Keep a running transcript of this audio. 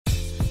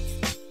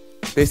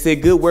They say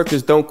good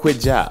workers don't quit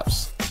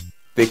jobs.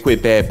 They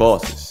quit bad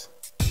bosses.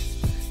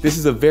 This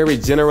is a very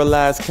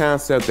generalized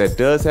concept that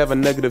does have a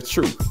negative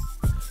truth,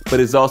 but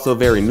is also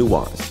very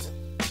nuanced.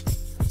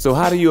 So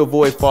how do you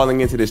avoid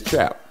falling into this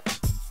trap?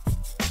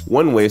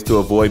 One way is to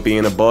avoid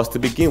being a boss to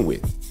begin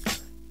with,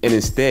 and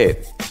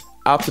instead,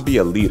 opt to be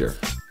a leader.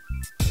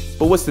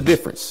 But what's the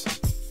difference?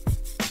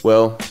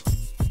 Well,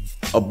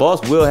 a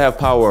boss will have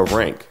power of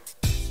rank,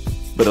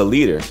 but a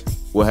leader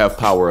will have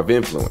power of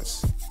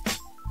influence.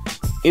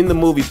 In the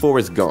movie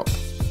Forrest Gump,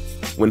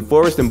 when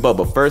Forrest and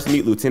Bubba first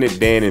meet Lieutenant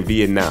Dan in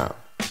Vietnam,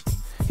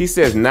 he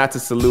says not to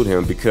salute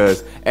him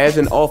because, as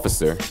an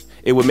officer,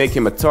 it would make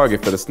him a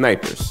target for the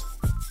snipers.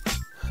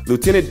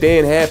 Lieutenant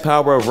Dan had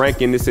power of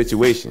rank in this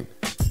situation,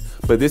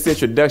 but this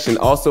introduction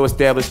also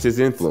established his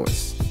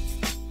influence.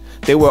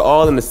 They were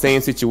all in the same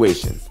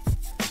situation.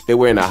 They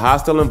were in a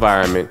hostile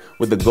environment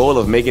with the goal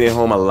of making it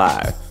home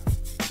alive.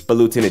 But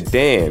Lieutenant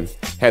Dan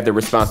had the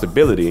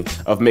responsibility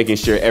of making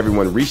sure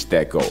everyone reached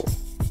that goal.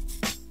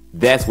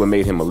 That's what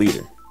made him a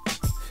leader.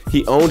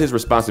 He owned his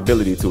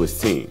responsibility to his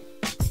team.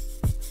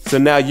 So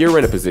now you're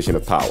in a position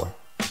of power,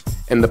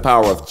 and the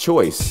power of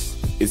choice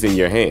is in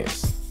your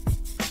hands.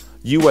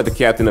 You are the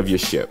captain of your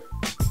ship.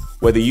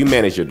 Whether you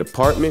manage your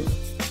department,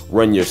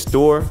 run your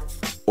store,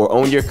 or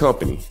own your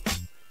company,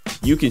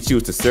 you can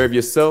choose to serve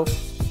yourself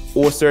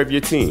or serve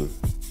your team.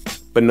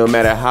 But no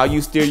matter how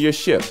you steer your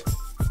ship,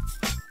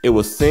 it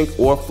will sink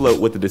or float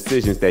with the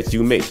decisions that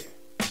you make.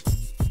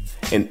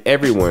 And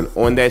everyone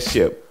on that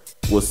ship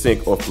will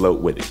sink or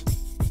float with it.